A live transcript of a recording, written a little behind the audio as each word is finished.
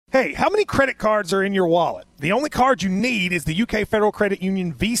Hey, how many credit cards are in your wallet? The only card you need is the UK Federal Credit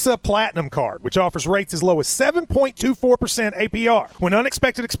Union Visa Platinum Card, which offers rates as low as 7.24% APR. When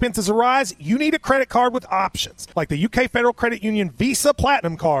unexpected expenses arise, you need a credit card with options, like the UK Federal Credit Union Visa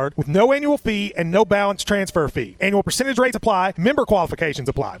Platinum Card with no annual fee and no balance transfer fee. Annual percentage rates apply, member qualifications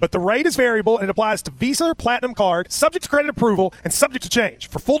apply, but the rate is variable and it applies to Visa Platinum Card, subject to credit approval and subject to change.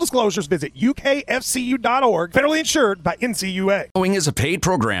 For full disclosures, visit ukfcu.org, federally insured by NCUA. Following is a paid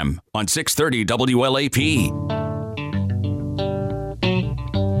program on 630 WLAP. On a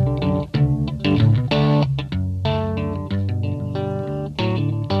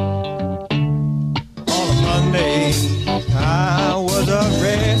Monday, I was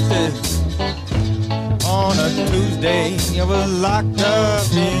arrested. On a Tuesday, I was locked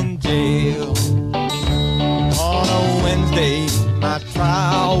up in jail. On a Wednesday, my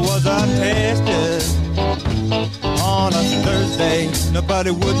trial was attested. On a Thursday,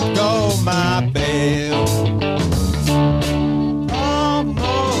 nobody would go my bail.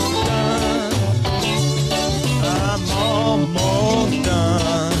 Almost done. I'm almost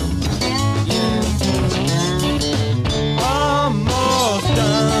done. Yeah. Almost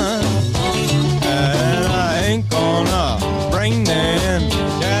done. And I ain't gonna bring them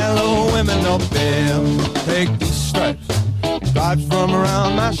yellow women no bill. Take these stripes from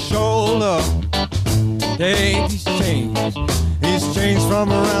around my shoulder. Take these chains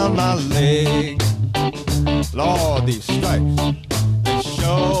from around my leg. Lord, these stripes, they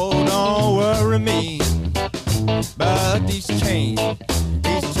sure don't worry me. But these chains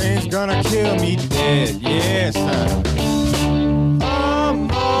gonna kill me dead. Yes, I'm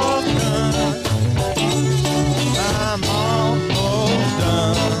almost done. I'm almost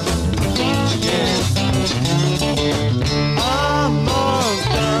done. Yes, almost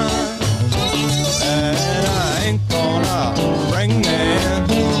done. And I ain't gonna bring them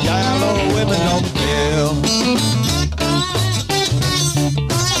yellow women no bill.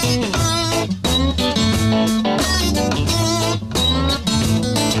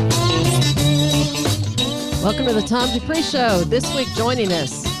 Welcome to the Tom Dupree Show. This week joining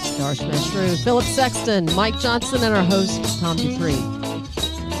us, Darsh Mashroom, Philip Sexton, Mike Johnson, and our host, Tom Dupree.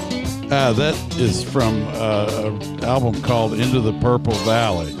 That is from an album called Into the Purple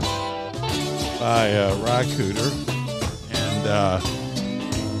Valley by Ry Cooder, and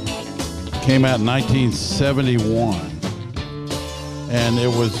came out in 1971. And it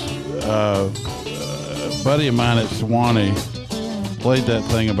was a buddy of mine at Sewanee played that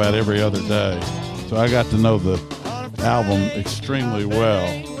thing about every other day. So I got to know the album extremely well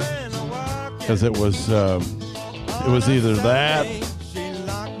because it was either that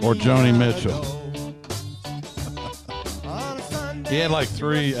or Joni Mitchell. He had like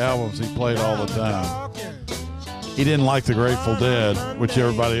 3 albums he played all the time. He didn't like the Grateful Dead, which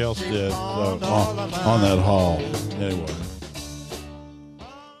everybody else did, so on that haul. Anyway,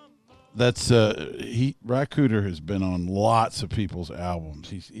 that's Ry Cooder has been on lots of people's albums.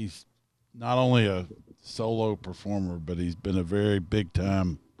 He's not only a solo performer, but he's been a very big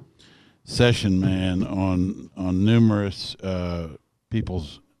time session man on numerous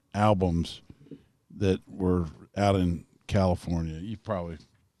people's albums that were out in California. You've probably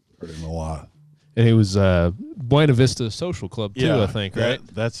heard him a lot. And he was Buena Vista Social Club too, I think, right?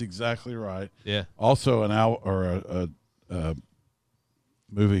 That's exactly right. Yeah. Also a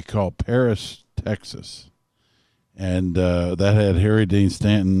movie called Paris, Texas, and that had Harry Dean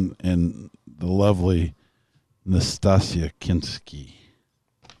Stanton and the lovely Nastasia Kinski,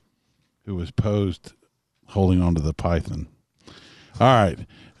 who was posed holding onto the python. All right.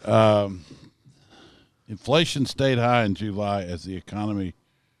 Inflation stayed high in July as the economy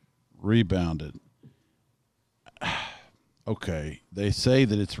rebounded. Okay, they say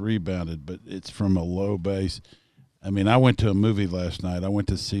that it's rebounded, but it's from a low base. I mean, I went to a movie last night. I went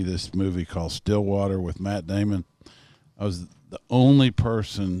to see this movie called Stillwater with Matt Damon. I was the only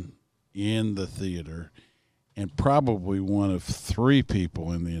person in the theater and probably one of 3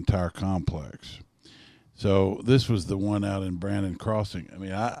 people in the entire complex. So this was the one out in Brandon Crossing. I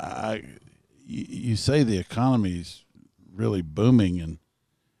mean, you say the economy's really booming, and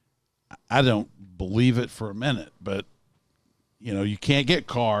I don't believe it for a minute, but you know, you can't get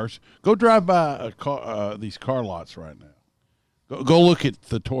cars. Go drive by these car lots right now. Go look at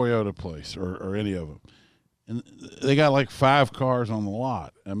the Toyota place or any of them. And they got like 5 cars on the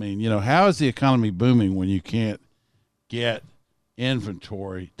lot. I mean, you know, how is the economy booming when you can't get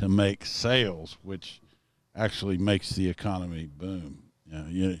inventory to make sales, which actually makes the economy boom?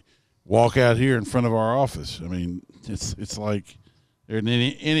 You walk out here in front of our office. I mean, it's like there isn't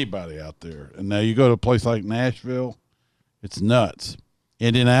anybody out there. And now you go to a place like Nashville, it's nuts.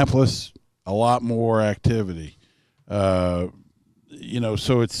 Indianapolis, a lot more activity. So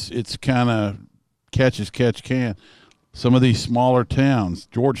it's kind of catch as catch can. Some of these smaller towns,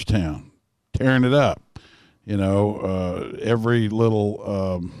 Georgetown, tearing it up. Every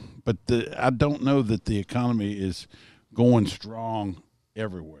little. But I don't know that the economy is going strong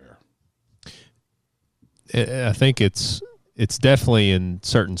everywhere. I think it's definitely in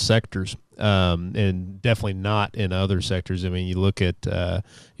certain sectors, and definitely not in other sectors. I mean, you look at the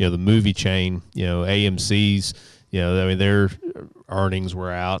movie chain, AMC's. Their earnings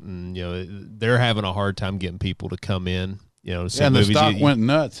were out, and they're having a hard time getting people to come in. To see and movies. The stock went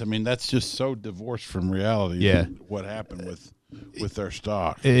nuts. I mean, that's just so divorced from reality. Yeah, what happened with their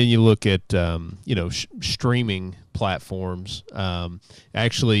stock? And you look at streaming platforms.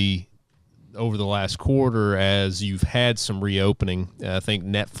 Actually, over the last quarter, as you've had some reopening, I think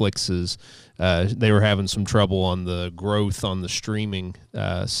Netflix's they were having some trouble on the growth on the streaming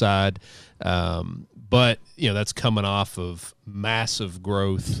side. But that's coming off of massive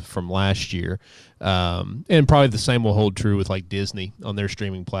growth from last year, and probably the same will hold true with like Disney on their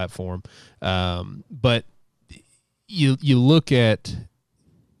streaming platform. But you look at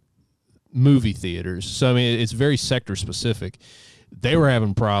movie theaters. So I mean, it's very sector specific. They were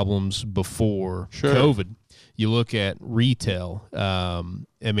having problems before COVID. You look at retail.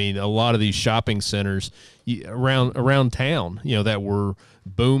 I mean, a lot of these shopping centers around town, that were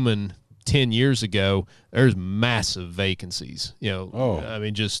booming 10 years ago, there's massive vacancies. I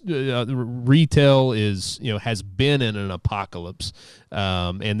mean, just retail is has been in an apocalypse,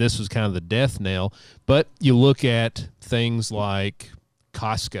 and this was kind of the death knell. But you look at things like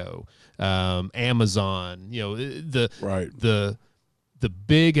Costco, Amazon. The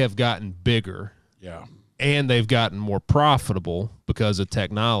big have gotten bigger. Yeah. And they've gotten more profitable because of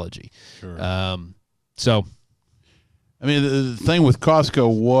technology. Sure. So. I mean, the thing with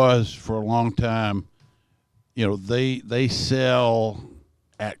Costco was for a long time, they sell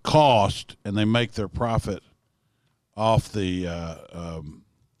at cost and they make their profit off the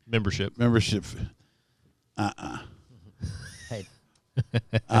membership. Hey.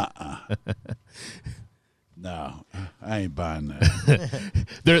 No, I ain't buying that.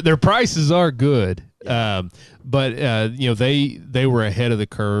 Their prices are good, but they were ahead of the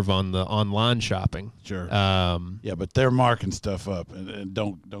curve on the online shopping. Sure. But they're marking stuff up, and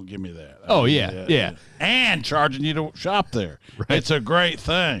don't give me that. Yeah. And charging you to shop there. Right. It's a great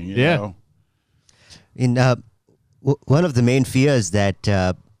thing. You know? One of the main fears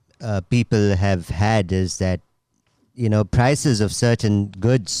that people have had is that prices of certain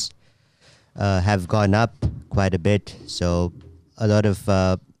goods have gone up quite a bit. So a lot of,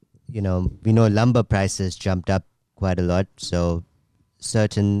 we know lumber prices jumped up quite a lot. So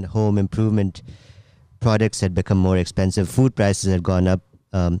certain home improvement products had become more expensive. Food prices had gone up.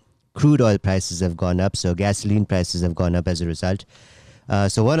 Crude oil prices have gone up. So gasoline prices have gone up as a result.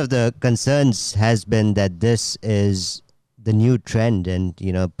 So one of the concerns has been that this is the new trend and,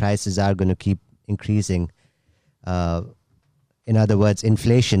 prices are going to keep increasing. In other words,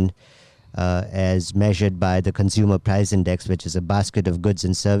 inflation, as measured by the Consumer Price Index, which is a basket of goods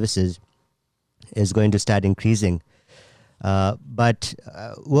and services, is going to start increasing. But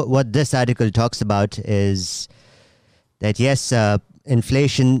what this article talks about is that, yes,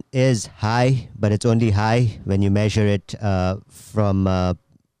 inflation is high, but it's only high when you measure it from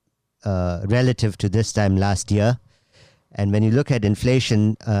relative to this time last year. And when you look at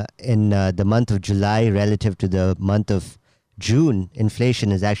inflation in the month of July relative to the month of June,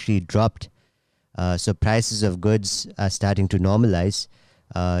 inflation has actually dropped. So prices of goods are starting to normalize.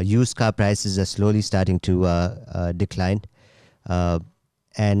 Used car prices are slowly starting to decline.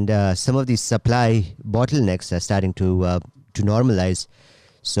 And some of these supply bottlenecks are starting to normalize.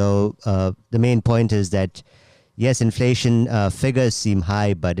 So the main point is that, yes, inflation figures seem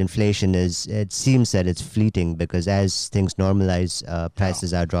high, but inflation it seems that it's fleeting because as things normalize,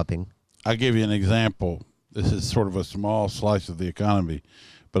 prices are dropping. I'll give you an example. This is sort of a small slice of the economy,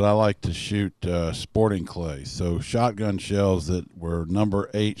 but I like to shoot sporting clay. So shotgun shells that were number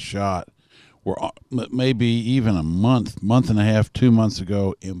 8 shot were maybe even a month and a half, 2 months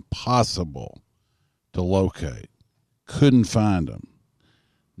ago, impossible to locate. Couldn't find them.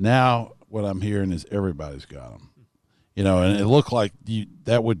 Now what I'm hearing is everybody's got them. And it looked like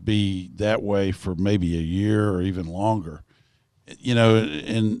that would be that way for maybe a year or even longer.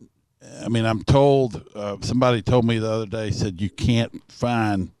 And I mean, I'm told, somebody told me the other day, said you can't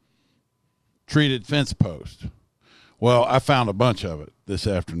find treated fence posts. Well, I found a bunch of it this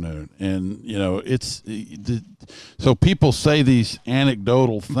afternoon. And, so people say these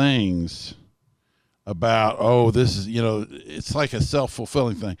anecdotal things about, oh, this is, it's like a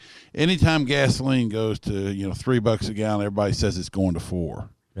self-fulfilling thing. Anytime gasoline goes to, $3 a gallon, everybody says it's going to $4.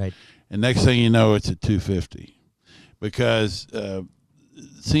 Right. And next thing you know, it's at $2.50, because it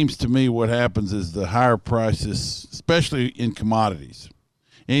seems to me what happens is the higher prices, especially in commodities,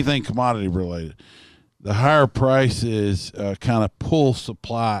 anything commodity related, the higher prices kind of pull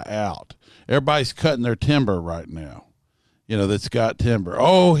supply out. Everybody's cutting their timber right now, that's got timber.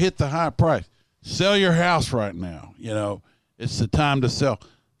 Oh, hit the high price. Sell your house right now. It's the time to sell.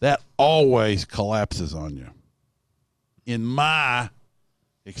 That always collapses on you. In my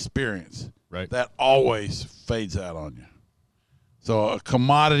experience, Right. that always fades out on you. So a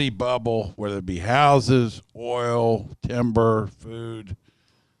commodity bubble, whether it be houses, oil, timber, food,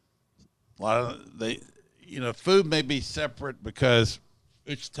 a lot of food may be separate because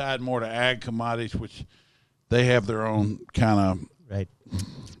it's tied more to ag commodities, which they have their own kind Right.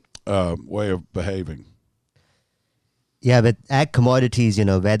 of way of behaving. Yeah, but ag commodities,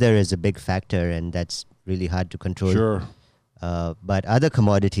 weather is a big factor, and that's really hard to control. Sure. But other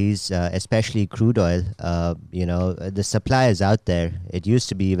commodities, especially crude oil, the supply is out there. It used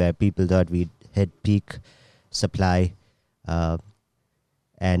to be where people thought we'd hit peak supply,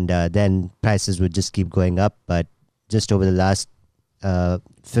 and then prices would just keep going up. But just over the last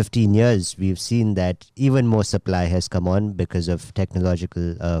 15 years, we've seen that even more supply has come on because of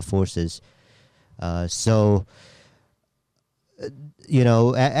technological forces. So,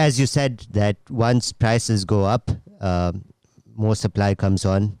 as you said, that once prices go up, more supply comes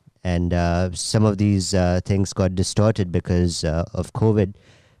on, and some of these things got distorted because of COVID,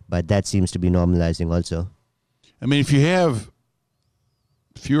 but that seems to be normalizing also. I mean, if you have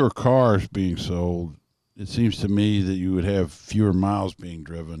fewer cars being sold, it seems to me that you would have fewer miles being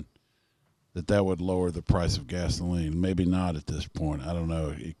driven, that would lower the price of gasoline. Maybe not at this point. I don't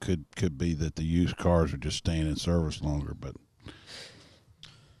know. It could be that the used cars are just staying in service longer, but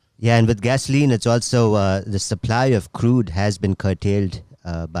Yeah, and with gasoline, it's also the supply of crude has been curtailed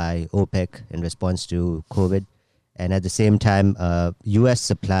by OPEC in response to COVID. And at the same time, U.S.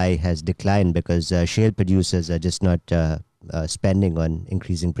 supply has declined because shale producers are just not spending on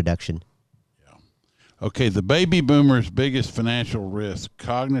increasing production. okay, the baby boomers' biggest financial risk,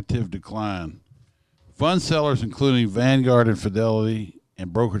 cognitive decline. Fund sellers, including Vanguard and Fidelity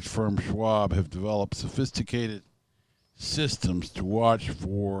and brokerage firm Schwab, have developed sophisticated systems to watch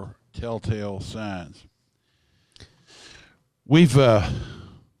for telltale signs. We've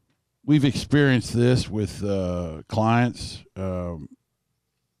experienced this with clients.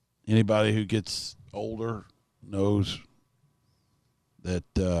 Anybody who gets older knows that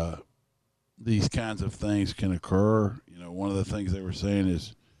these kinds of things can occur. One of the things they were saying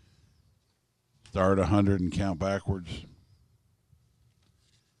is start 100 and count backwards.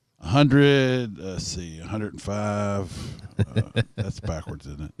 100, let's see, 105. That's backwards,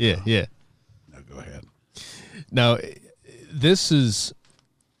 isn't it? Yeah, yeah. No, go ahead. Now, this is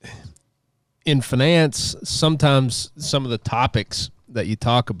in finance. Sometimes some of the topics that you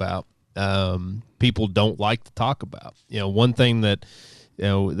talk about, people don't like to talk about. One thing that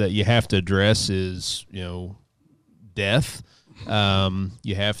that you have to address is death.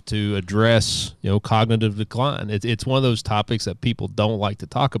 You have to address cognitive decline. It's one of those topics that people don't like to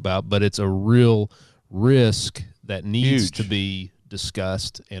talk about, but it's a real risk that needs Huge. to be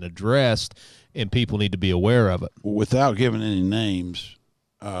discussed and addressed, and people need to be aware of it. Without giving any names,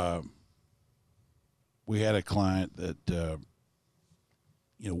 we had a client that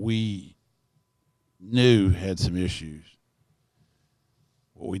we knew had some issues.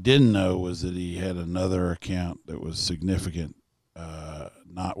 What we didn't know was that he had another account that was significant,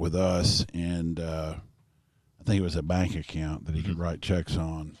 not with us, and I think it was a bank account that he could write checks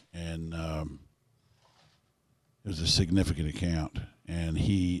on, and it was a significant account, and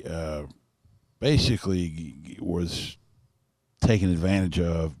he basically was taken advantage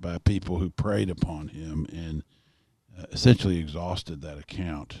of by people who preyed upon him and essentially exhausted that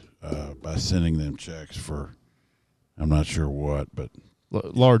account by sending them checks for I'm not sure what, but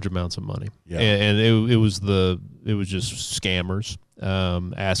Large amounts of money. Yeah. And it was just scammers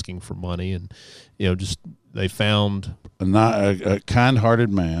asking for money, and just they found a kind-hearted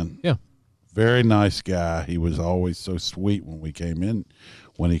man. Yeah. Very nice guy. He was always so sweet when he came in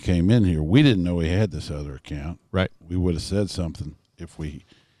here. We didn't know he had this other account. Right. We would have said something if we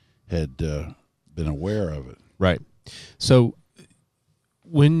had been aware of it. Right. So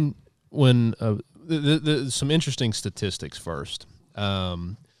when some interesting statistics first.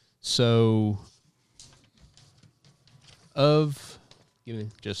 Give me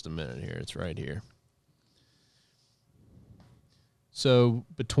just a minute here. It's right here. So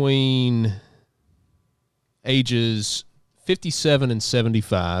between ages 57 and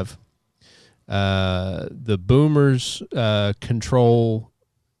 75. The boomers control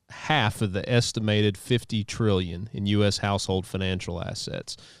half of the estimated $50 trillion in U.S. household financial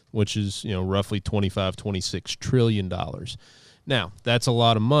assets, which is, roughly $26 trillion. Now, that's a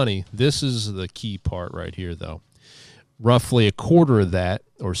lot of money. This is the key part right here, though. Roughly a quarter of that,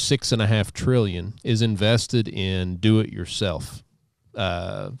 or $6.5 trillion, is invested in do-it-yourself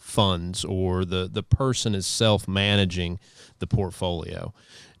funds, or the person is self-managing the portfolio.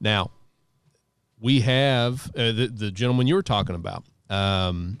 Now, we have the gentleman you were talking about.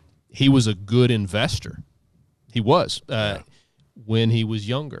 He was a good investor. He was when he was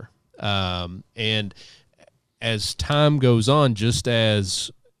younger. And as time goes on, just as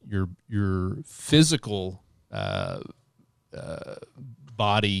your physical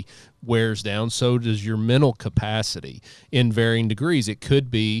body wears down, so does your mental capacity in varying degrees. It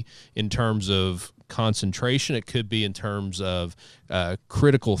could be in terms of concentration. It could be in terms of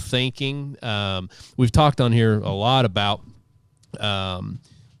critical thinking. We've talked on here a lot about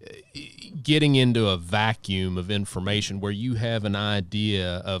getting into a vacuum of information where you have an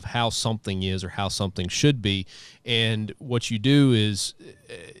idea of how something is or how something should be. And what you do is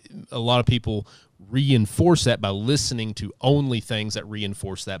a lot of people reinforce that by listening to only things that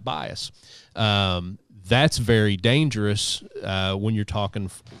reinforce that bias. That's very dangerous when you're talking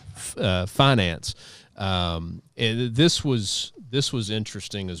finance. And this was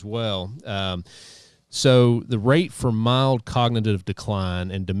interesting as well. So the rate for mild cognitive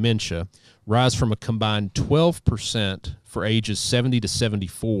decline and dementia rise from a combined 12% for ages 70 to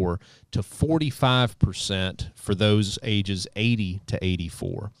 74 to 45% for those ages 80 to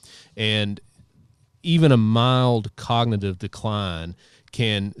 84. And even a mild cognitive decline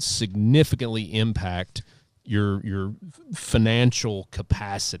can significantly impact your financial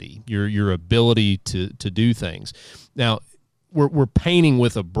capacity, your ability to do things. Now, we're painting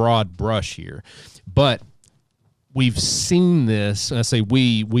with a broad brush here, but we've seen this, and I say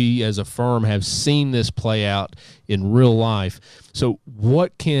we as a firm have seen this play out in real life. So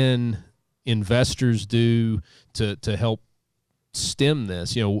what can investors do to help stem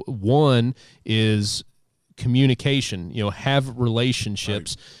this? One is communication. Have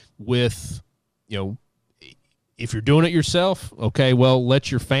relationships with, if you're doing it yourself, okay, well, let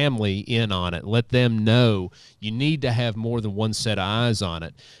your family in on it. Let them know. You need to have more than one set of eyes on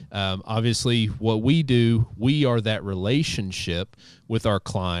it. Obviously, what we do, we are that relationship with our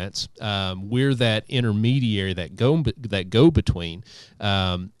clients. We're that intermediary, that go-between,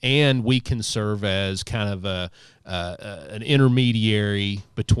 and we can serve as kind of an intermediary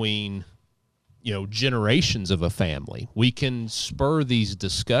between generations of a family. We can spur these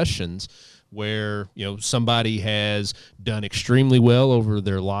discussions where somebody has done extremely well over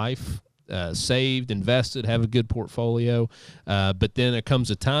their life, saved, invested, have a good portfolio, but then there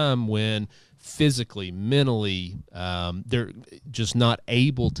comes a time when physically, mentally, they're just not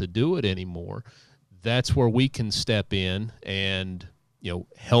able to do it anymore. That's where we can step in and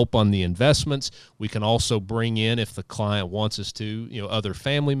help on the investments. We can also bring in, if the client wants us to, other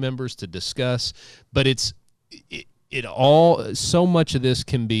family members to discuss. But so much of this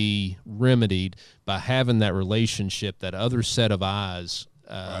can be remedied by having that relationship, that other set of eyes,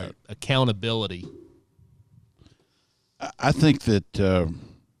 right. Accountability. I think that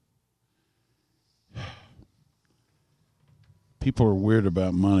people are weird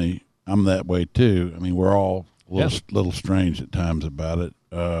about money. I'm that way too. I mean, we're all a little strange at times about it.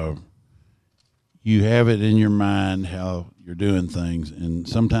 You have it in your mind how you're doing things, and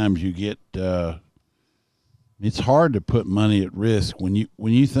sometimes you get it's hard to put money at risk when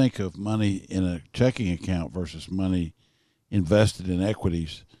you think of money in a checking account versus money invested in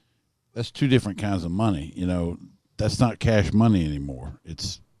equities. That's two different kinds of money. That's not cash money anymore.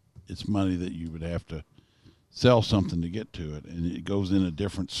 It's money that you would have to sell something to get to it, and it goes in a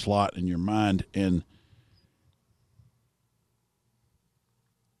different slot in your mind. And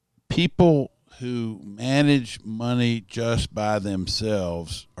people who manage money just by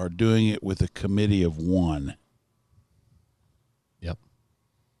themselves are doing it with a committee of one. Yep.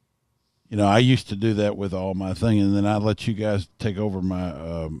 I used to do that with all my thing, and then I let you guys take over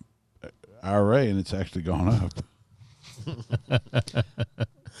my IRA, and it's actually gone up.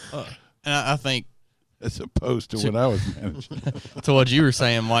 And I think, as opposed to what I was managing. To what you were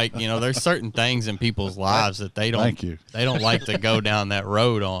saying, Mike, there's certain things in people's lives that they don't like to go down that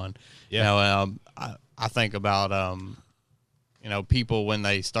road on. Yeah. I think about people when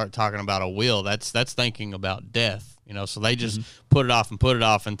they start talking about a will, that's thinking about death. So they just put it off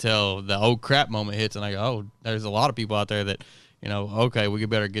until the old crap moment hits, and I go, oh, there's a lot of people out there that, okay, we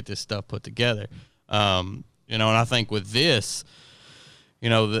better get this stuff put together. And I think with this,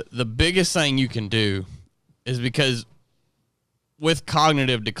 the biggest thing you can do is, because with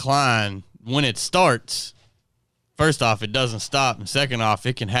cognitive decline, when it starts, first off, it doesn't stop, and second off,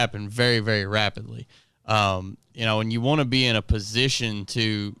 it can happen very, very rapidly. And you want to be in a position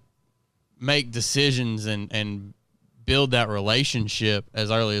to make decisions and build that relationship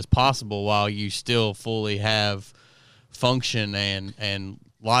as early as possible while you still fully have function and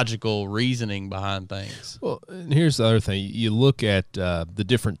logical reasoning behind things. Well, and here's the other thing. You look at the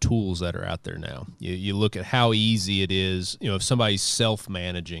different tools that are out there now. You look at how easy it is, if somebody's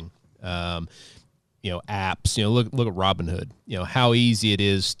self-managing, apps, look at Robinhood, how easy it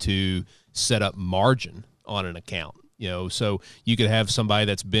is to set up margin on an account. So you could have somebody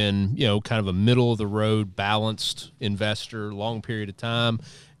that's been, kind of a middle of the road, balanced investor, long period of time,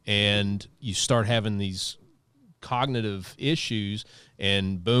 and you start having these cognitive issues,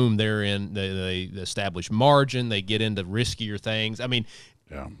 and boom, they establish margin, they get into riskier things. I mean,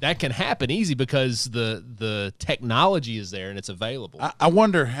 that can happen easy because the technology is there and it's available. I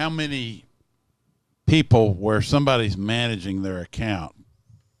wonder how many people where somebody's managing their account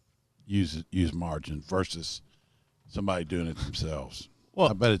use margin versus somebody doing it themselves. Well,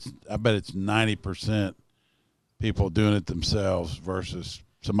 I bet it's 90% people doing it themselves versus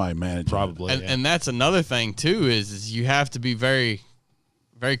somebody managing probably it. And that's another thing too, is you have to be very,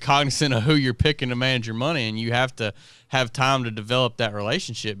 very cognizant of who you're picking to manage your money, and you have to have time to develop that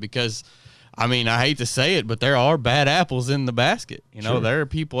relationship, because I hate to say it, but there are bad apples in the basket. Sure. There are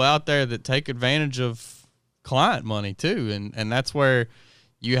people out there that take advantage of client money too, and that's where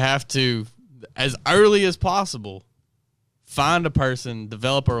you have to, as early as possible, find a person,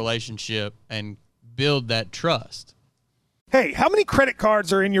 develop a relationship, and build that trust. Hey, how many credit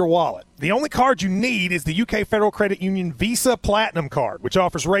cards are in your wallet? The only card you need is the UK Federal Credit Union Visa Platinum Card, which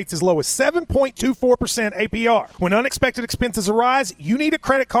offers rates as low as 7.24% APR. When unexpected expenses arise, you need a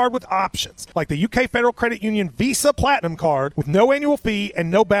credit card with options, like the UK Federal Credit Union Visa Platinum Card with no annual fee and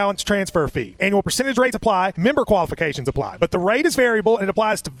no balance transfer fee. Annual percentage rates apply, member qualifications apply, but the rate is variable and it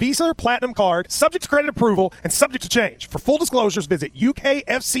applies to Visa or Platinum Card, subject to credit approval and subject to change. For full disclosures, visit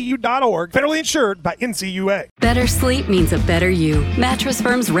ukfcu.org, federally insured by NCUA. Better sleep means a better you. Mattress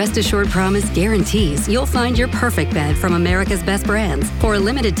Firm's Rest Assured Promise guarantees you'll find your perfect bed from America's best brands. For a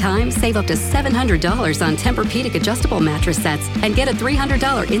limited time, save up to $700 on Tempur-Pedic adjustable mattress sets and get a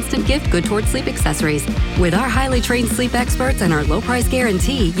 $300 instant gift good towards sleep accessories. With our highly trained sleep experts and our low price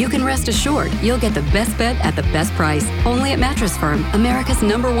guarantee, you can rest assured you'll get the best bed at the best price. Only at Mattress Firm, America's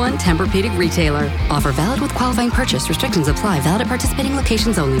 #1 Tempur-Pedic retailer. Offer valid with qualifying purchase. Restrictions apply. Valid at participating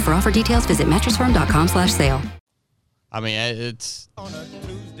locations only. For offer details, visit mattressfirm.com/sale. It's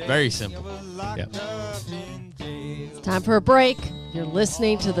very simple. Yeah. It's time for a break. You're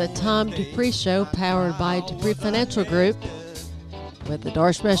listening to the Tom Dupree Show, powered by Dupree Financial Group, with the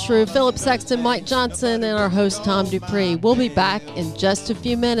Darsh Meshru, Philip Sexton, Mike Johnson, and our host, Tom Dupree. We'll be back in just a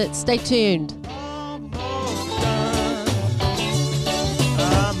few minutes. Stay tuned. I'm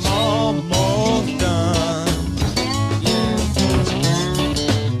almost done.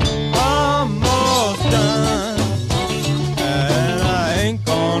 Almost done. And I ain't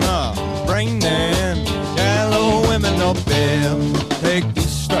gonna bring them yellow women no bill. Take these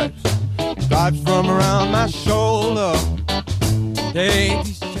stripes from around my shoulder. Take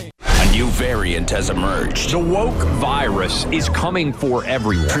these chains. A new variant has emerged. The woke virus is coming for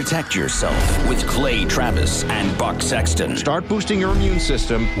everyone. Protect yourself with Clay Travis and Buck Sexton. Start boosting your immune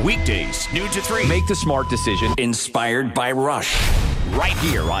system. Weekdays, noon to 3. Make the smart decision. Inspired by Rush. Right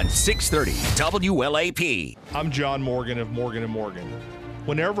here on 630 WLAP. I'm John Morgan of Morgan & Morgan.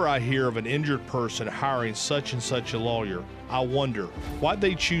 Whenever I hear of an injured person hiring such and such a lawyer, I wonder, why'd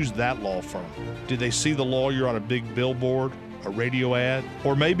they choose that law firm? Did they see the lawyer on a big billboard, a radio ad,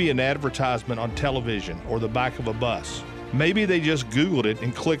 or maybe an advertisement on television or the back of a bus? Maybe they just Googled it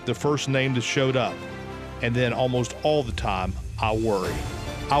and clicked the first name that showed up. And then almost all the time, I worry.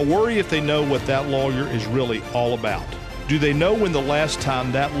 I worry if they know what that lawyer is really all about. Do they know when the last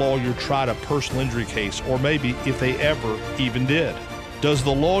time that lawyer tried a personal injury case, or maybe if they ever even did? Does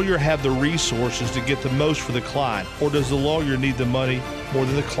the lawyer have the resources to get the most for the client, or does the lawyer need the money more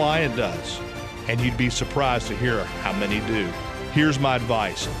than the client does? And you'd be surprised to hear how many do. Here's my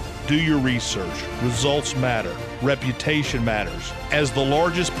advice. Do your research. Results matter. Reputation matters. As the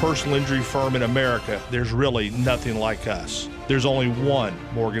largest personal injury firm in America, there's really nothing like us. There's only one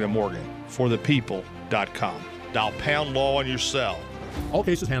Morgan & Morgan. ForThePeople.com. Dial pound law on your cell. All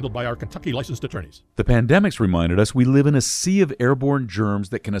cases handled by our Kentucky licensed attorneys. The pandemic's reminded us we live in a sea of airborne germs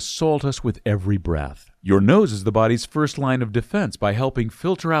that can assault us with every breath. Your nose is the body's first line of defense by helping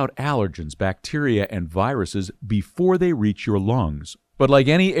filter out allergens, bacteria, and viruses before they reach your lungs. But like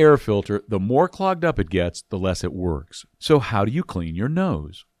any air filter, the more clogged up it gets, the less it works. So how do you clean your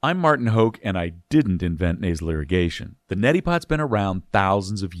nose? I'm Martin Hoke, and I didn't invent nasal irrigation. The Neti Pot's been around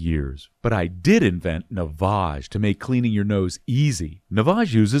thousands of years. But I did invent Navage to make cleaning your nose easy.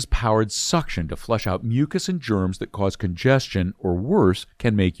 Navage uses powered suction to flush out mucus and germs that cause congestion, or worse,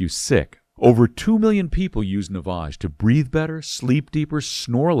 can make you sick. Over 2 million people use Navage to breathe better, sleep deeper,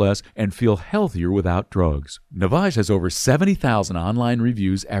 snore less, and feel healthier without drugs. Navage has over 70,000 online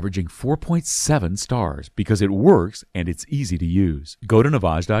reviews averaging 4.7 stars because it works and it's easy to use. Go to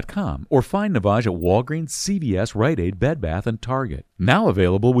Navage.com or find Navage at Walgreens, CVS, Rite Aid, Bed Bath, and Target. Now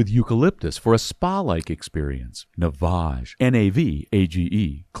available with eucalyptus for a spa-like experience. Navage.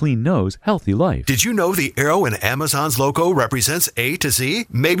 N-A-V-A-G-E. Clean nose, healthy life. Did you know the arrow in Amazon's logo represents A to Z?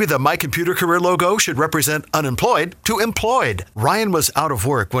 Maybe the My Computer Career logo should represent unemployed to employed. Ryan was out of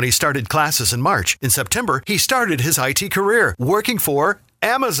work when he started classes in March. In September, he started his IT career working for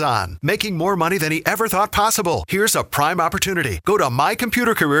Amazon, making more money than he ever thought possible. Here's a prime opportunity. Go to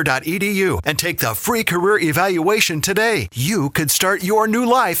mycomputercareer.edu and take the free career evaluation today. You could start your new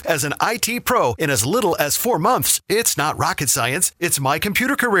life as an IT pro in as little as 4 months. It's not rocket science. It's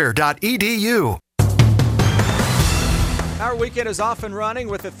mycomputercareer.edu. Our weekend is off and running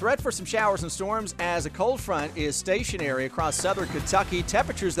with a threat for some showers and storms as a cold front is stationary across southern Kentucky.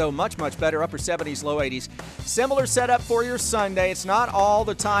 Temperatures, though, much better, upper 70s, low 80s. Similar setup for your Sunday. It's not all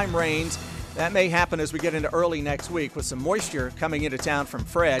the time rains. That may happen as we get into early next week with some moisture coming into town from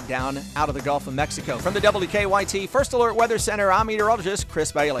Fred down out of the Gulf of Mexico. From the WKYT First Alert Weather Center, I'm meteorologist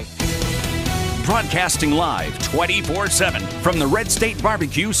Chris Bailey. Broadcasting live 24/7 from the Red State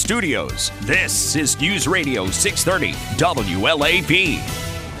Barbecue Studios. This is News Radio 630 WLAP.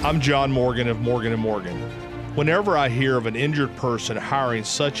 I'm John Morgan of Morgan & Morgan. Whenever I hear of an injured person hiring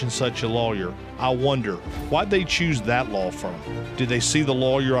such and such a lawyer, I wonder, why'd they choose that law firm? Did they see the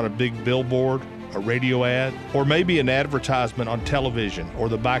lawyer on a big billboard, a radio ad, or maybe an advertisement on television or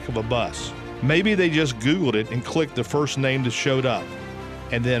the back of a bus? Maybe they just Googled it and clicked the first name that showed up.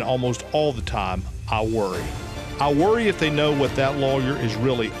 And then almost all the time, I worry. I worry if they know what that lawyer is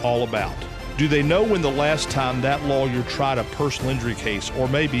really all about. Do they know when the last time that lawyer tried a personal injury case, or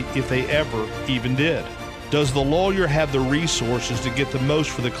maybe if they ever even did? Does the lawyer have the resources to get the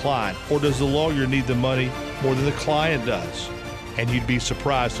most for the client, or does the lawyer need the money more than the client does? And you'd be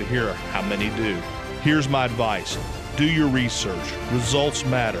surprised to hear how many do. Here's my advice. Do your research. Results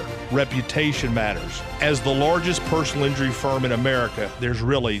matter. Reputation matters. As the largest personal injury firm in America, there's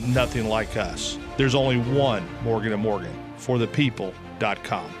really nothing like us. There's only one Morgan & Morgan.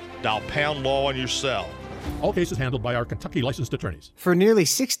 ForThePeople.com. Dial pound law on your cell. All cases handled by our Kentucky licensed attorneys. For nearly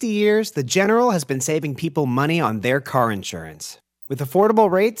 60 years, the General has been saving people money on their car insurance. With affordable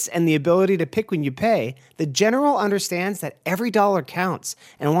rates and the ability to pick when you pay, the General understands that every dollar counts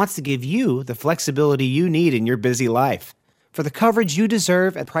and wants to give you the flexibility you need in your busy life. For the coverage you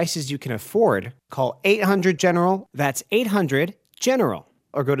deserve at prices you can afford, call 800-GENERAL, that's 800-GENERAL,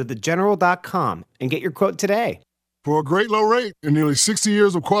 or go to thegeneral.com and get your quote today. For a great low rate and nearly 60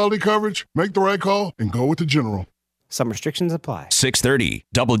 years of quality coverage, make the right call and go with the General. Some restrictions apply. 630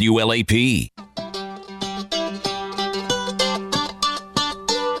 WLAP.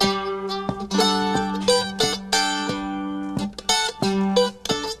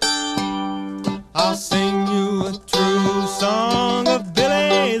 I'll sing you a true song of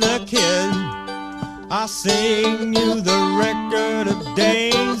Billy the Kid. I'll sing you the record of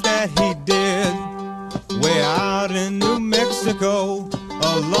days that he did way out in New Mexico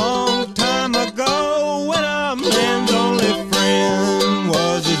a long time ago when a man's only friend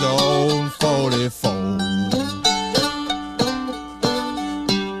was his own 44.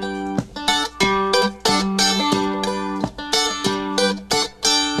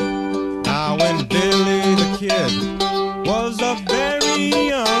 Now when Billy the Kid was a very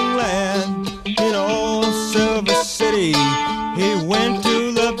young lad in old Silver City, he went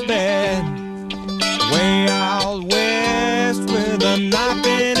to the bed way out west with a knife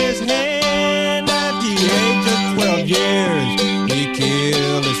in his hand. At the age of 12 years, he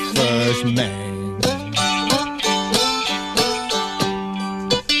killed his first man.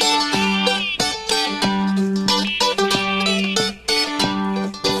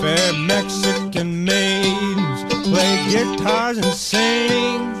 Fair Mexican maidens play guitars and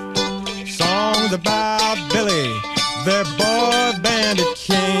sing songs about Billy, their boy bandit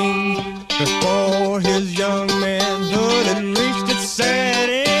king. Before his young manhood had reached its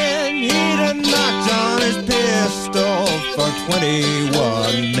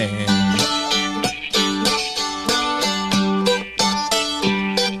 21 men.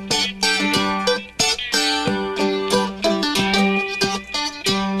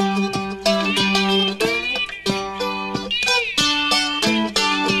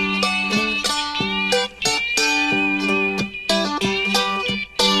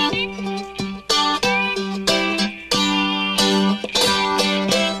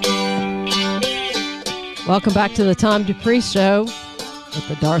 Welcome back to the Tom Dupree Show with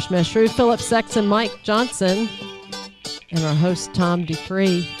the Darsh Meshru, Philip Sexton, Mike Johnson, and our host, Tom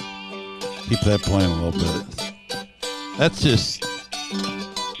Dupree. Keep that playing a little bit. That's just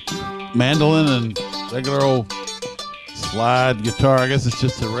mandolin and regular old slide guitar. I guess it's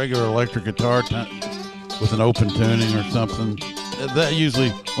just a regular electric guitar with an open tuning or something. That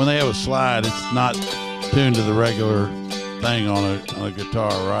usually, when they have a slide, it's not tuned to the regular thing on a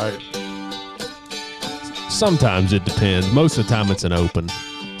guitar, right? Sometimes it depends. Most of the time, it's an open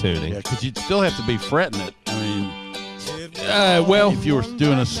tuning. Yeah, because you'd still have to be fretting it. I mean, well, if you were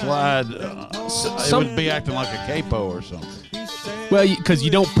doing a slide, it would be acting like a capo or something. Well, because you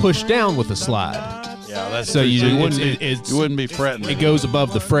don't push down with a slide. Yeah, that's so true. you wouldn't be fretting. It goes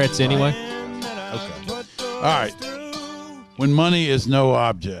above the frets anyway. Okay. All right. When money is no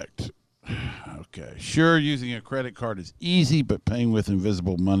object. Okay. Sure, using a credit card is easy, but paying with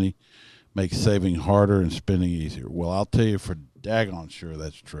invisible money makes saving harder and spending easier. Well, I'll tell you for daggone sure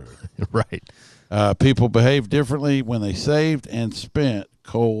that's true. Right. People behave differently when they saved and spent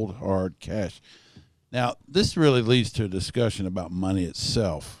cold, hard cash. Now, this really leads to a discussion about money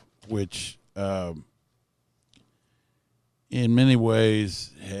itself, which in many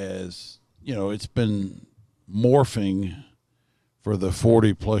ways has, it's been morphing for the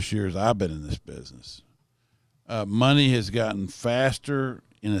 40-plus years I've been in this business. Money has gotten faster,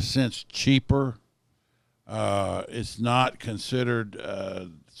 in a sense, cheaper. It's not considered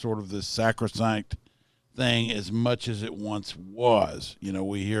sort of this sacrosanct thing as much as it once was.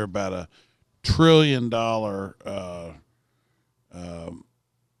 We hear about $1 trillion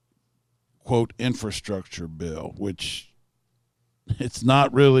quote infrastructure bill, which it's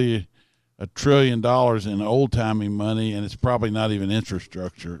not really $1 trillion in old-timey money, and it's probably not even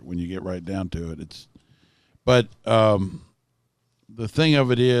infrastructure when you get right down to it. But the thing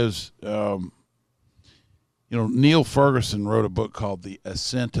of it is, Neil Ferguson wrote a book called The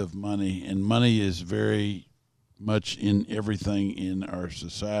Ascent of Money, and money is very much in everything in our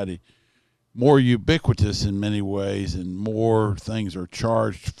society, more ubiquitous in many ways, and more things are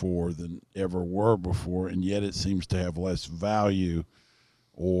charged for than ever were before, and yet it seems to have less value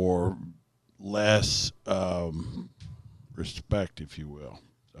or less respect, if you will.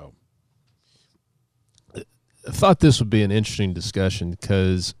 So I thought this would be an interesting discussion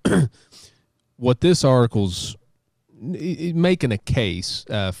because what this article's making a case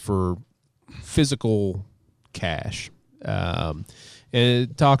for physical cash. And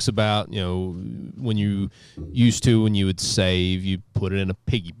it talks about, when you would save, you put it in a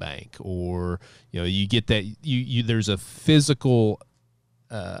piggy bank, or, you get that, there's a physical,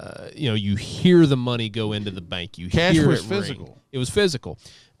 you hear the money go into the bank. Cash hear was it physical. Ring. It was physical.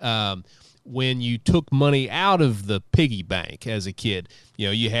 When you took money out of the piggy bank as a kid,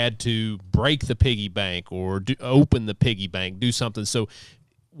 you had to break the piggy bank or open the piggy bank, do something. So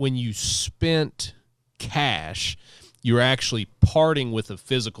when you spent cash, you're actually parting with a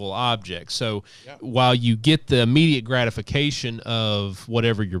physical object. So while you get the immediate gratification of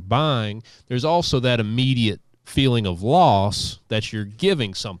whatever you're buying, there's also that immediate feeling of loss that you're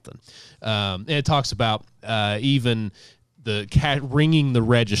giving something. And it talks about even the ringing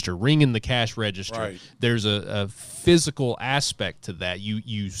the cash register. Right. There's a physical aspect to that.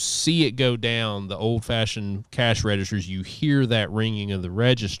 You see it go down the old-fashioned cash registers. You hear that ringing of the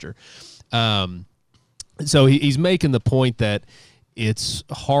register. So he's making the point that it's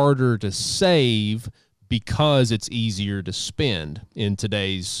harder to save because it's easier to spend in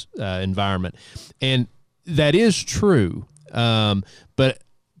today's environment. And that is true. But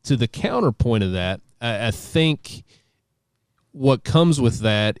to the counterpoint of that, I think what comes with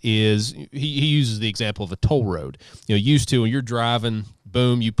that is he uses the example of a toll road. Used to when you're driving,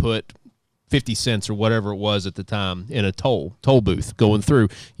 boom, you put 50 cents or whatever it was at the time in a toll booth going through.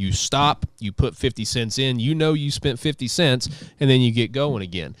 You stop, you put 50 cents in, you spent 50 cents, and then you get going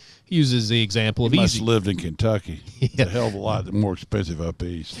again. He uses the example of He must easy. have lived in Kentucky. It's a hell of a lot more expensive up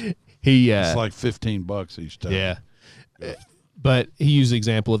east. It's like $15 each time. Yeah. But he used the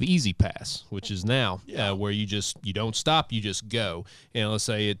example of Easy Pass, which is now where you don't stop, you just go. And let's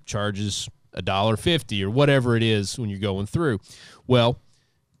say it charges $1.50 or whatever it is when you're going through. Well,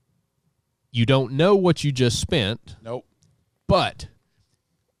 you don't know what you just spent. Nope. But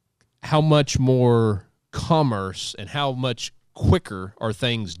how much more commerce and how much quicker are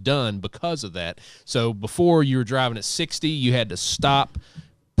things done because of that? So before, you were driving at 60, you had to stop,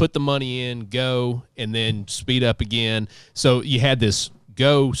 put the money in, go, and then speed up again. So you had this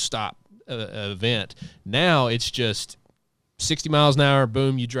go, stop event. Now it's just 60 miles an hour,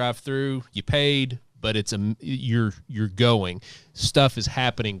 boom, you drive through, you paid, but it's you're going. Stuff is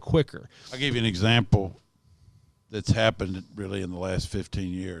happening quicker. I'll give you an example that's happened really in the last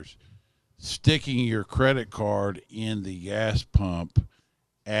 15 years. Sticking your credit card in the gas pump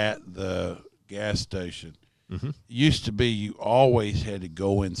at the gas station. Mm-hmm. Used to be you always had to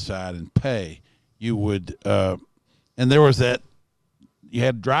go inside and pay. You would, and there was that, you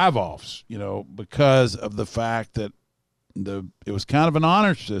had drive-offs, because of the fact that it was kind of an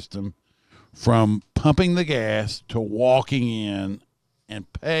honor system from pumping the gas to walking in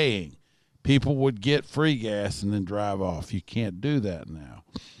and paying. People would get free gas and then drive off. You can't do that now.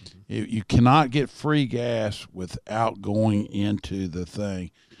 You cannot get free gas without going into the thing.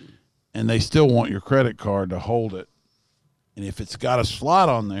 And they still want your credit card to hold it. And if it's got a slot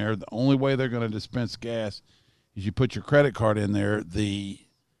on there, the only way they're going to dispense gas is you put your credit card in there. The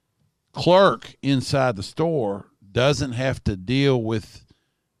clerk inside the store doesn't have to deal with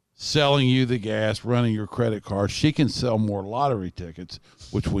selling you the gas, running your credit card. She can sell more lottery tickets,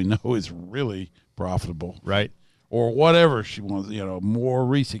 which we know is really profitable. Right. Or whatever she wants, more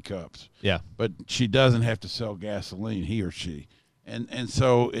Reese cups. Yeah. But she doesn't have to sell gasoline, he or she. And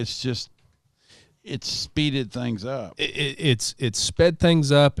so it's speeded things up. It's sped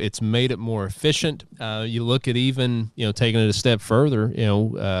things up. It's made it more efficient. You look at even, taking it a step further,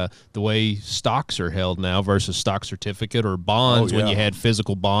 the way stocks are held now versus stock certificate or bonds when you had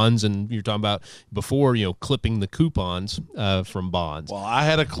physical bonds. And you're talking about before, clipping the coupons from bonds. Well, I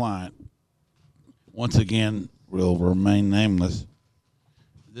had a client, once again, will remain nameless.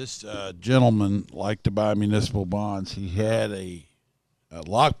 This gentleman liked to buy municipal bonds. He had a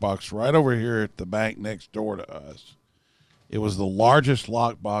lockbox right over here at the bank next door to us. It was the largest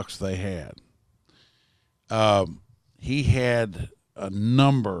lockbox they had. He had a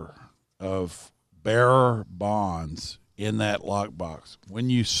number of bearer bonds in that lockbox. When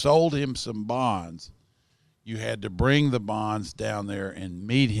you sold him some bonds, you had to bring the bonds down there and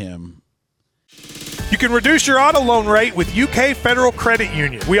meet him. You can reduce your auto loan rate with UK Federal Credit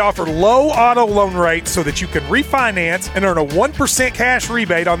Union. We offer low auto loan rates so that you can refinance and earn a 1% cash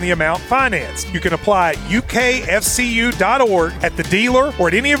rebate on the amount financed. You can apply at ukfcu.org at the dealer or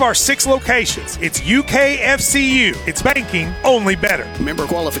at any of our 6 locations. It's UKFCU. It's banking only better. Member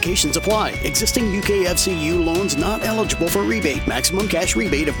qualifications apply. Existing UKFCU loans not eligible for rebate. Maximum cash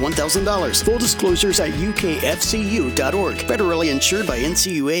rebate of $1,000. Full disclosures at ukfcu.org. Federally insured by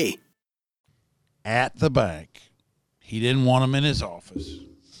NCUA. At the bank, he didn't want them in his office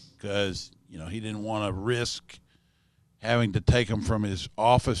because, he didn't want to risk having to take them from his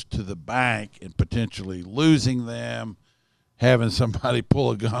office to the bank and potentially losing them, having somebody pull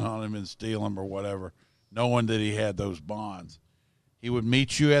a gun on him and steal them or whatever, knowing that he had those bonds. He would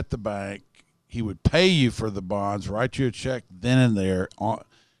meet you at the bank. He would pay you for the bonds, write you a check then and there. And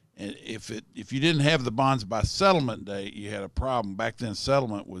if you didn't have the bonds by settlement date, you had a problem. Back then,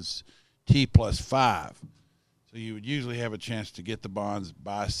 settlement was T+5. So you would usually have a chance to get the bonds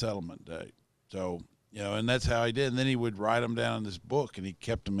by settlement date. So, and that's how he did. And then he would write them down in this book, and he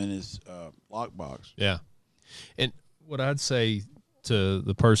kept them in his lockbox. Yeah. And what I'd say to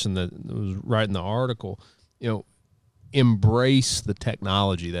the person that was writing the article, embrace the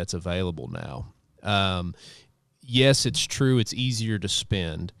technology that's available now. Yes, it's true. It's easier to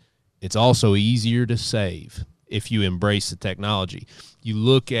spend. It's also easier to save if you embrace the technology. You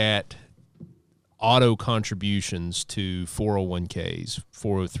look at auto contributions to 401ks,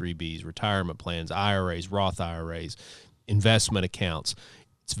 403bs, retirement plans, IRAs, Roth IRAs, investment accounts.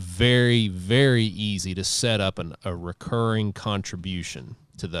 It's very, very easy to set up a recurring contribution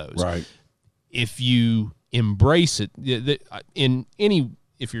to those. Right. If you embrace it, in any,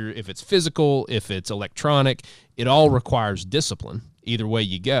 if it's physical, if it's electronic, it all requires discipline. Either way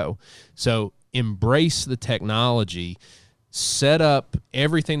you go. So embrace the technology. Set up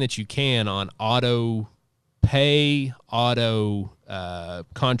everything that you can on auto pay, auto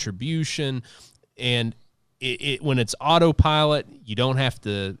contribution, and when it's autopilot, you don't have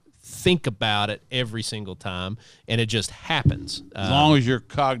to think about it every single time, and it just happens. As long as your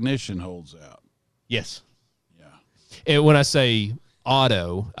cognition holds out. Yes. Yeah. And when I say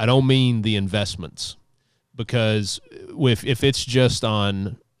auto, I don't mean the investments, because if it's just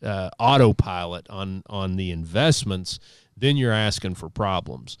on autopilot on the investments, then you're asking for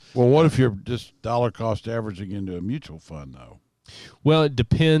problems. Well, what if you're just dollar cost averaging into a mutual fund, though? Well, it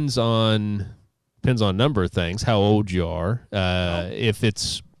depends on a number of things. How old you are. If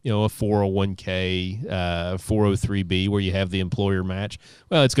it's a 401k, 403b, where you have the employer match,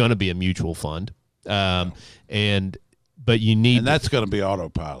 well, it's going to be a mutual fund. But you need, and that's going to be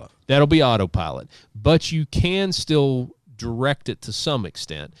autopilot. That'll be autopilot, but you can still direct it to some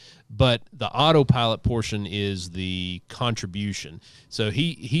extent. But the autopilot portion is the contribution. So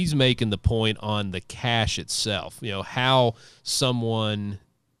he's making the point on the cash itself. How someone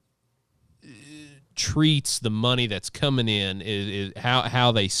treats the money that's coming in is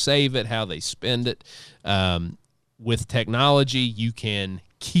how they save it, how they spend it. With technology, you can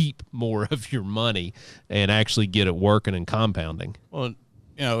keep more of your money and actually get it working and compounding. Well,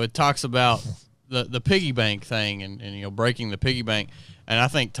 it talks about the piggy bank thing and breaking the piggy bank. And I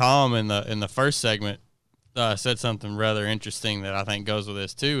think Tom in the first segment said something rather interesting that I think goes with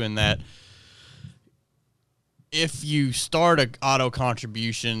this too, in that if you start an auto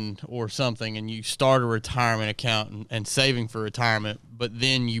contribution or something and you start a retirement account and saving for retirement, but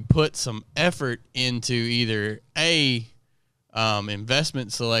then you put some effort into either A,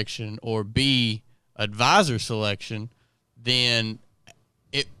 investment selection, or B, advisor selection, then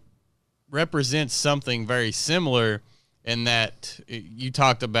it represents something very similar in that you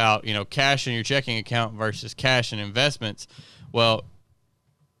talked about, cash in your checking account versus cash in investments. Well,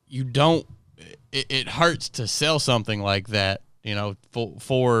 you don't, it hurts to sell something like that,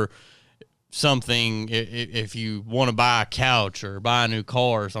 for something. If you want to buy a couch or buy a new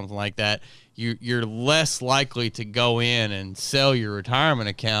car or something like that, you're less likely to go in and sell your retirement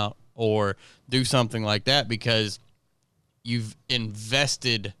account or do something like that because you've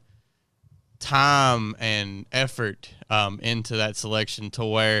invested time and effort into that selection to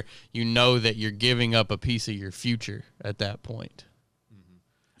where you know that you're giving up a piece of your future at that point.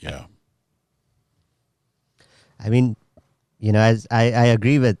 Yeah. I mean, as I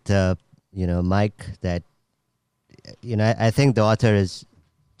agree with, Mike that, I think the author is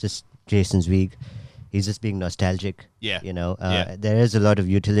just Jason Zweig. He's just being nostalgic. Yeah. There is a lot of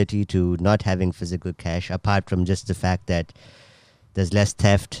utility to not having physical cash, apart from just the fact that there's less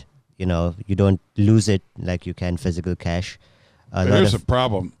theft. You don't lose it like you can physical cash. Here's a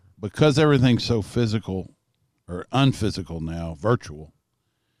problem. Because everything's so physical or unphysical now, virtual,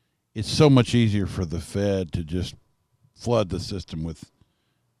 it's so much easier for the Fed to just flood the system with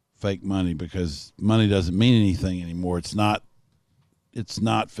fake money because money doesn't mean anything anymore. It's not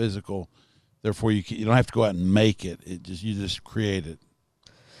physical. Therefore, you don't have to go out and make it. You just create it.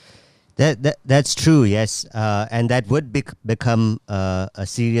 That's true, yes, and that would become a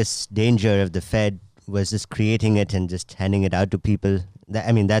serious danger if the Fed was just creating it and just handing it out to people.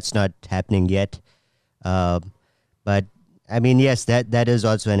 That's not happening yet, but yes, that is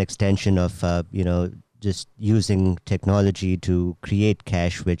also an extension of just using technology to create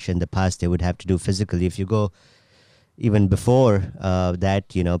cash, which in the past they would have to do physically. If you go even before that,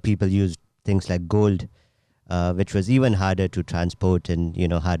 people used things like gold. Which was even harder to transport and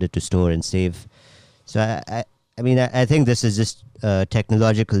harder to store and save. So I think this is just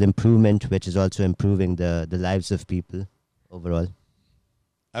technological improvement, which is also improving the lives of people overall.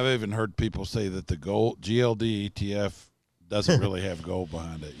 I've even heard people say that the GLD ETF doesn't really have gold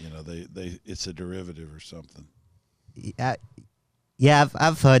behind it. It's a derivative or something. Yeah,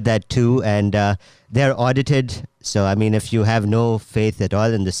 I've heard that too, and they're audited. So, if you have no faith at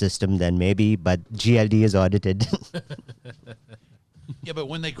all in the system, then maybe, but GLD is audited. Yeah, but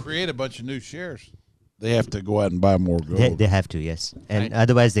when they create a bunch of new shares, they have to go out and buy more gold. They have to, yes. And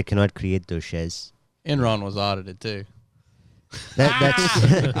otherwise, they cannot create those shares. Enron was audited too.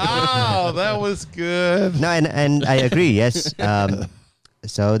 Oh, that was good. No, and I agree, yes.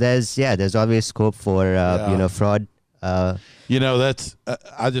 So there's always scope for, fraud. That's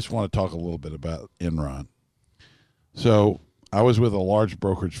I just want to talk a little bit about Enron. So I was with a large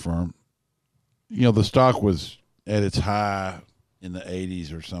brokerage firm. The stock was at its high in the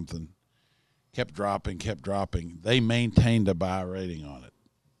 80s or something. Kept dropping. They maintained a buy rating on it.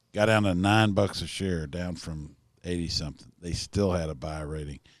 Got down to $9 a share, down from 80 something. They still had a buy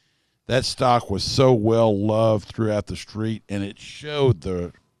rating. That stock was so well loved throughout the street, and it showed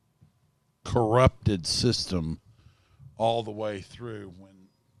the corrupted system all the way through when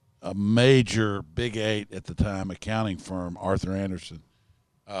a major Big 8 at the time accounting firm, Arthur Andersen,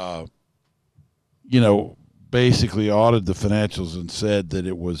 basically audited the financials and said that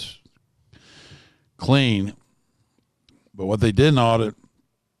it was clean. But what they didn't audit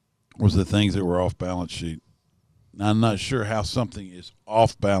was the things that were off balance sheet. Now, I'm not sure how something is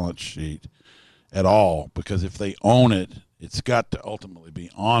off balance sheet at all, because if they own it It's got to ultimately be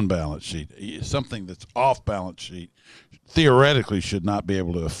on balance sheet. Something that's off balance sheet theoretically should not be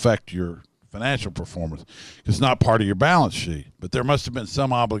able to affect your financial performance. It's not part of your balance sheet. But there must have been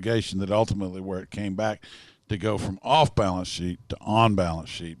some obligation that ultimately where it came back to go from off balance sheet to on balance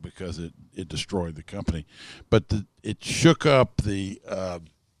sheet because it destroyed the company. But it shook up the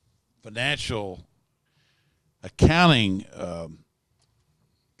financial accounting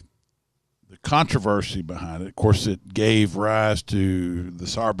the controversy behind it. Of course, it gave rise to the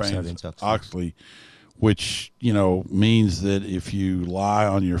Sarbanes-Oxley, which, means that if you lie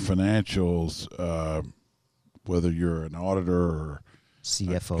on your financials, whether you're an auditor or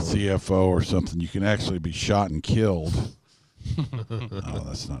CFO or something, you can actually be shot and killed. No,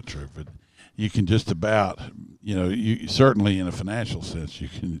 that's not true. But you can just about, you certainly in a financial sense, you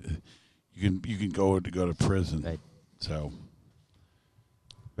can go to prison. Right. So.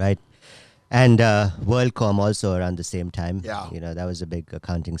 Right. And WorldCom also around the same time. Yeah. That was a big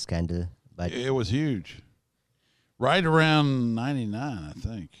accounting scandal. But it was huge. Right around 99, I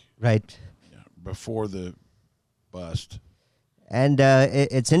think. Right. Yeah, before the bust. And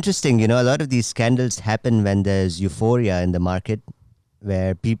it's interesting, a lot of these scandals happen when there's euphoria in the market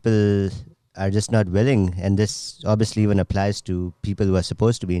where people are just not willing. And this obviously even applies to people who are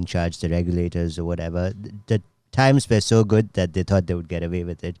supposed to be in charge, the regulators or whatever. The times were so good that they thought they would get away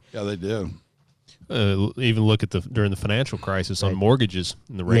with it. Yeah, they do. Even look at during the financial crisis on mortgages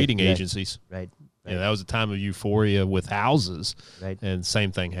and the rating agencies. Right. Yeah, that was a time of euphoria with houses. Right. And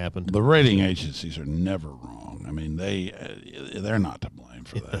same thing happened. The rating agencies are never wrong. I mean, they're not to blame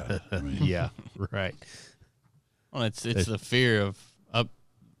for that. I mean, yeah, right. Well, it's the fear of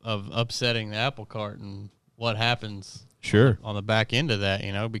upsetting the apple cart and what happens on the back end of that,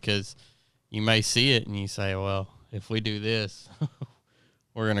 because you may see it and you say, well, if we do this,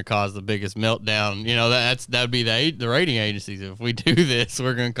 we're going to cause the biggest meltdown. That would be the rating agencies. If we do this,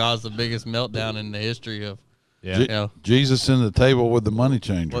 we're going to cause the biggest meltdown in the history of. Yeah, Jesus in the table with the money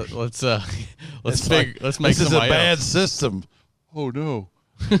changers. Let's make this is a bad system. Oh no.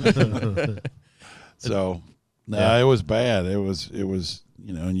 So it was bad. It was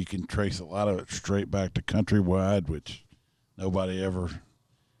and you can trace a lot of it straight back to Countrywide, which nobody ever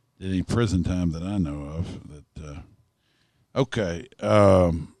did any prison time that I know of.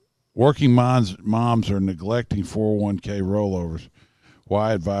 Working moms are neglecting 401k rollovers.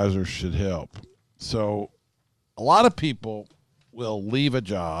 Why advisors should help. So a lot of people will leave a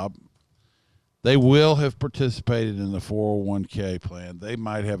job. They will have participated in the 401k plan. They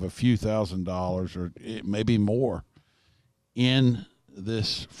might have a few $1,000s or maybe more in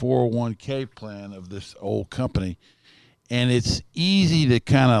this 401k plan of this old company. And it's easy to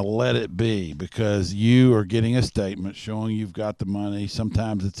kind of let it be because you are getting a statement showing you've got the money.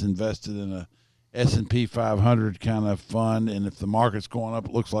 Sometimes it's invested in a S&P 500 kind of fund, and if the market's going up,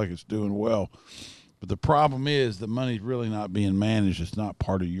 it looks like it's doing well. But the problem is the money's really not being managed. It's not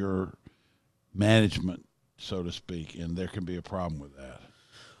part of your management, so to speak, and there can be a problem with that.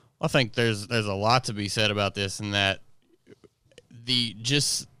 I think there's a lot to be said about this, in that the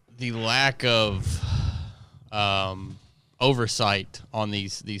lack of oversight on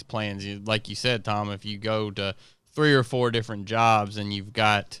these plans. Like you said, Tom, if you go to 3 or 4 different jobs and you've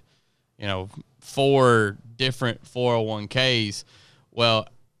got 4 different 401ks, well,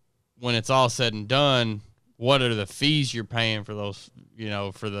 when it's all said and done, what are the fees you're paying for those,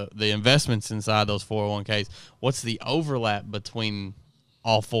 for the investments inside those 401ks? What's the overlap between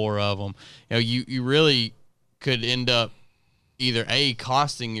all 4 of them? You really could end up either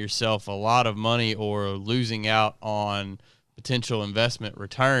costing yourself a lot of money or losing out on potential investment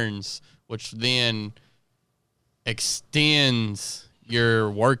returns, which then extends your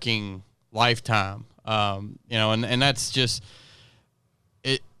working lifetime. And that's just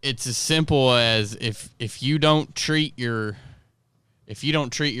it. It's as simple as if you don't treat your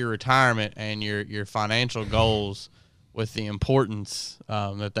retirement and your financial goals with the importance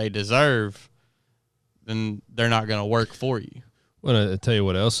that they deserve, then they're not going to work for you. Well, I'll tell you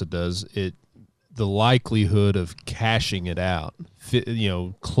what else it does. The likelihood of cashing it out,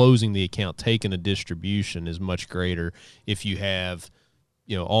 closing the account, taking a distribution is much greater if you have,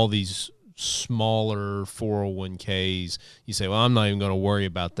 all these smaller 401ks. You say, well, I'm not even going to worry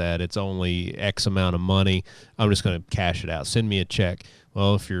about that. It's only X amount of money. I'm just going to cash it out. Send me a check.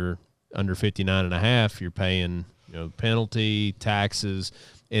 Well, if you're under 59 and a half, you're paying, penalty, taxes.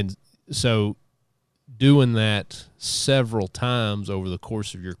 And so doing that several times over the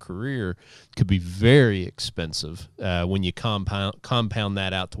course of your career could be very expensive when you compound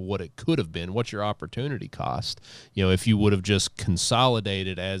that out to what it could have been. What's your opportunity cost? If you would have just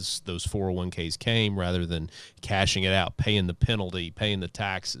consolidated as those 401ks came rather than cashing it out, paying the penalty, paying the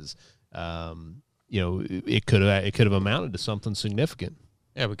taxes, it could have amounted to something significant.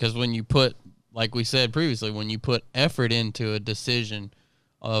 Yeah, because when you put, like we said previously, when you put effort into a decision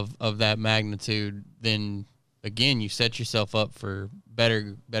of that magnitude, then again you set yourself up for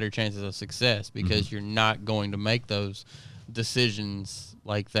better chances of success, because you're not going to make those decisions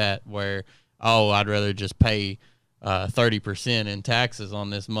like that where, I'd rather just pay 30% in taxes on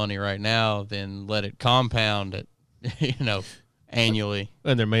this money right now than let it compound it, annually.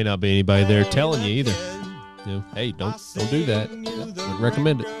 And there may not be anybody there telling you either. Hey, don't do that. Wouldn't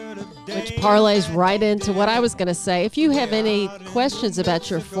recommend it. Which parlays right into what I was going to say. If you have any questions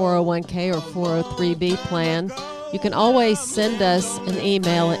about your 401k or 403b plan, you can always send us an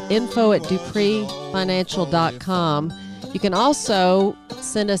email at info@dupreefinancial.com. You can also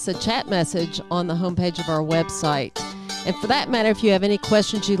send us a chat message on the homepage of our website. And for that matter, if you have any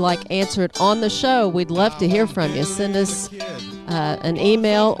questions you'd like answered on the show, we'd love to hear from you. Send us an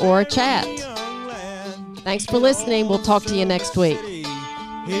email or a chat. Thanks for listening. We'll talk to you next week.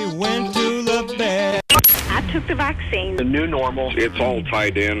 He went to the bed. I took the vaccine. The new normal, it's all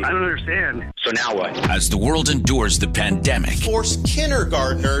tied in. I don't understand. So now what? As the world endures the pandemic, force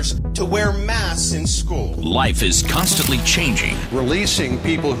kindergartners to wear masks in school. Life is constantly changing. Releasing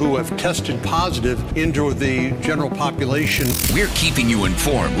people who have tested positive into the general population. We're keeping you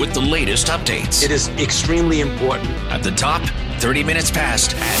informed with the latest updates. It is extremely important. At the top, 30 minutes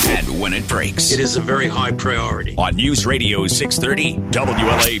past, and when it breaks. It is a very high priority. On News Radio 630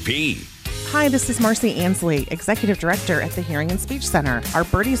 WLAP. Hi, this is Marcy Ansley, Executive Director at the Hearing and Speech Center. Our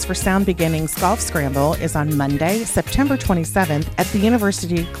Birdies for Sound Beginnings Golf Scramble is on Monday, September 27th at the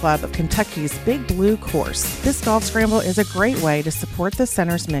University Club of Kentucky's Big Blue course. This golf scramble is a great way to support the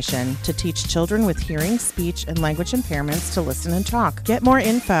center's mission to teach children with hearing, speech, and language impairments to listen and talk. Get more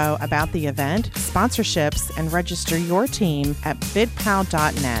info about the event, sponsorships, and register your team at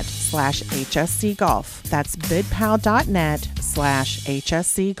bidpal.net/HSC Golf. That's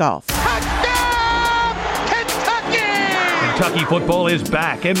bidpal.net/HSC Golf. Kentucky football is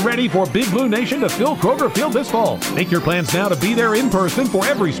back and ready for Big Blue Nation to fill Kroger Field this fall. Make your plans now to be there in person for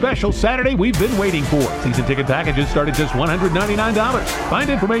every special Saturday we've been waiting for. Season ticket packages start at just $199.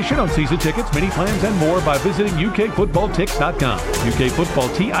 Find information on season tickets, mini plans, and more by visiting ukfootballtix.com,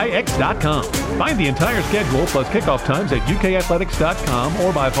 ukfootballtix.com. Find the entire schedule plus kickoff times at ukathletics.com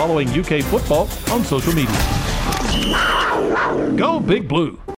or by following UK Football on social media. Go Big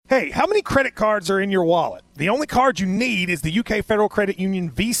Blue. Hey, how many credit cards are in your wallet? The only card you need is the UK Federal Credit Union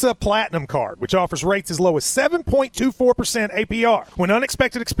Visa Platinum Card, which offers rates as low as 7.24% APR. When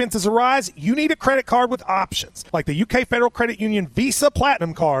unexpected expenses arise, you need a credit card with options, like the UK Federal Credit Union Visa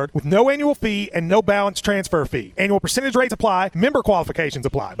Platinum Card with no annual fee and no balance transfer fee. Annual percentage rates apply, member qualifications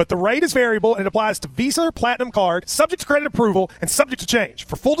apply, but the rate is variable and it applies to Visa or Platinum Card, subject to credit approval and subject to change.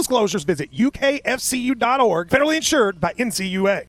 For full disclosures, visit ukfcu.org, federally insured by NCUA.